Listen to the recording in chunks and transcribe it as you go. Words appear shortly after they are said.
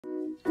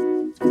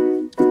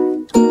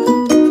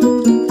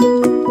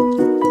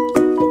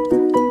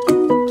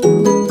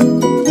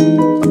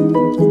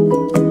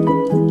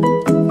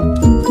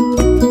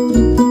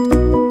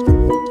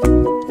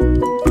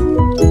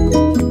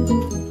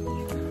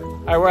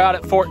out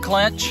at Fort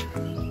Clinch.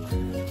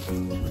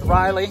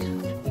 Riley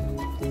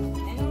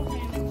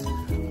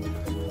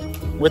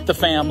with the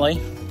family,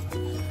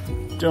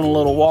 doing a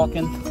little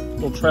walking, a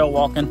little trail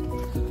walking.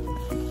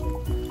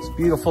 It's a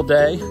beautiful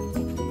day.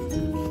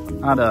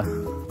 Not a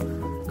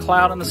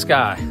cloud in the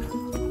sky.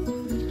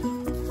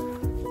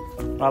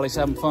 Riley's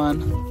having fun,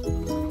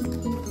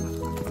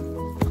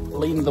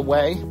 leading the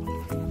way.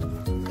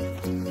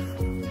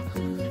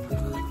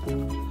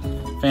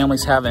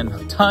 Family's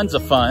having tons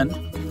of fun,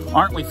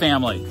 aren't we,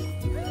 family?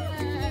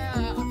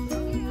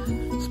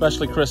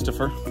 Especially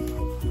Christopher.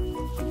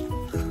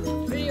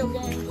 Video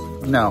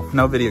games.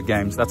 No video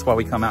games. That's why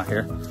we come out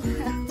here,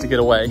 to get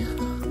away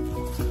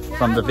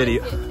from the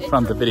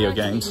video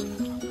games.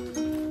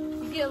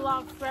 You get a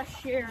lot of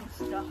fresh air and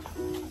stuff.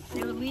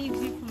 It relieves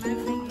you from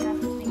everything you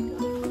have to think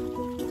of.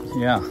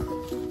 Yeah.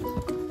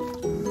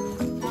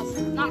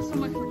 Not so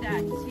much for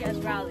Dad, because he has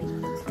Riley.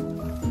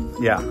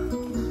 Yeah.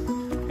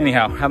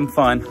 Anyhow, having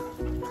fun.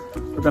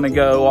 We're gonna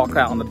go walk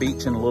out on the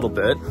beach in a little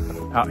bit,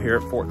 out here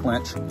at Fort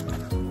Clinch.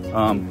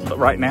 But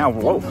right now,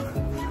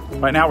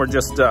 right now we're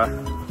just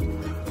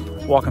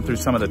walking through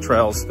some of the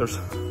trails. There's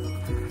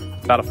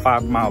about a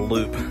 5-mile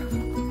loop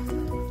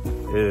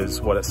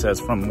is what it says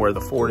from where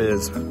the fort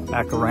is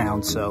back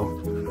around. So,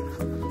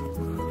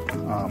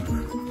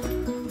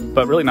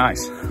 but really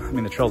nice. I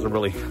mean, the trails are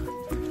really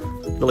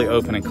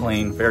open and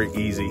clean, very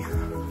easy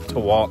to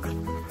walk.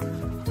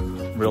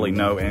 Really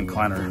no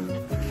incline or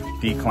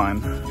decline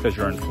because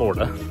you're in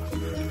Florida.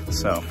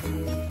 So,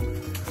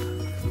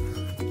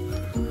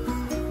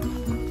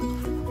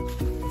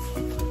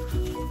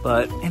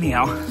 but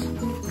anyhow,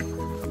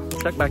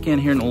 check back in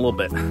here in a little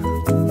bit.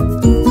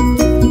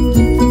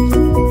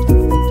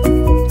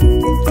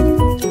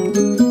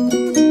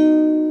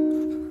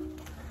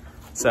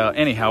 So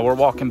anyhow, we're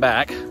walking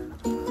back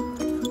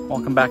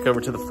over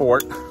to the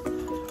fort.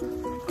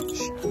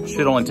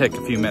 Should only take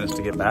a few minutes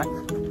to get back.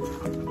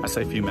 I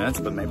say a few minutes,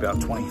 but maybe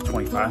about 20,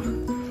 25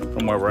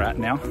 from where we're at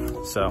now.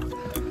 So,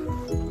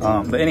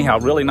 but anyhow,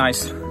 really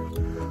nice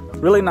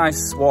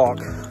walk.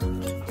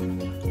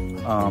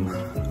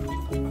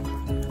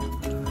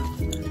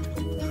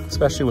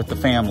 Especially with the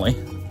family,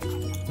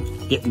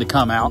 getting to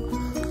come out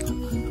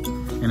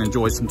and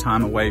enjoy some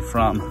time away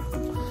from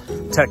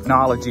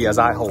technology as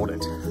I hold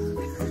it.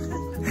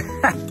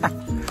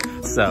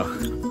 So,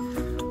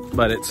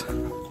 but it's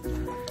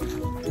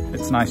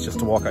nice just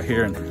to walk out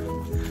here and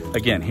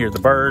again, hear the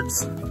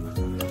birds,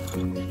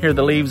 hear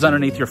the leaves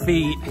underneath your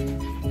feet,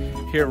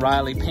 hear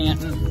Riley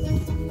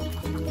panting.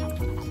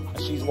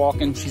 As she's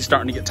walking, she's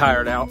starting to get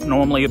tired out.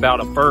 Normally about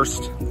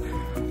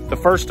the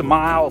first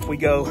mile, if we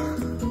go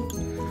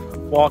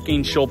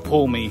walking, she'll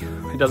pull me.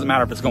 It doesn't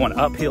matter if it's going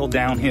uphill,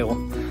 downhill.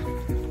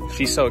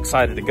 She's so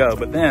excited to go.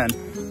 But then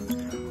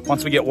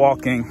once we get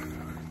walking,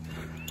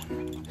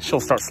 she'll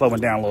start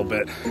slowing down a little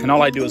bit. And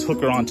all I do is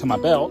hook her onto my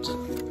belt.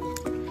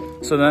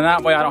 So then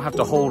that way I don't have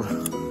to hold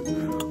it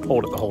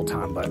the whole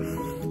time. But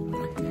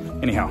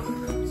anyhow,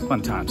 it's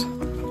fun times.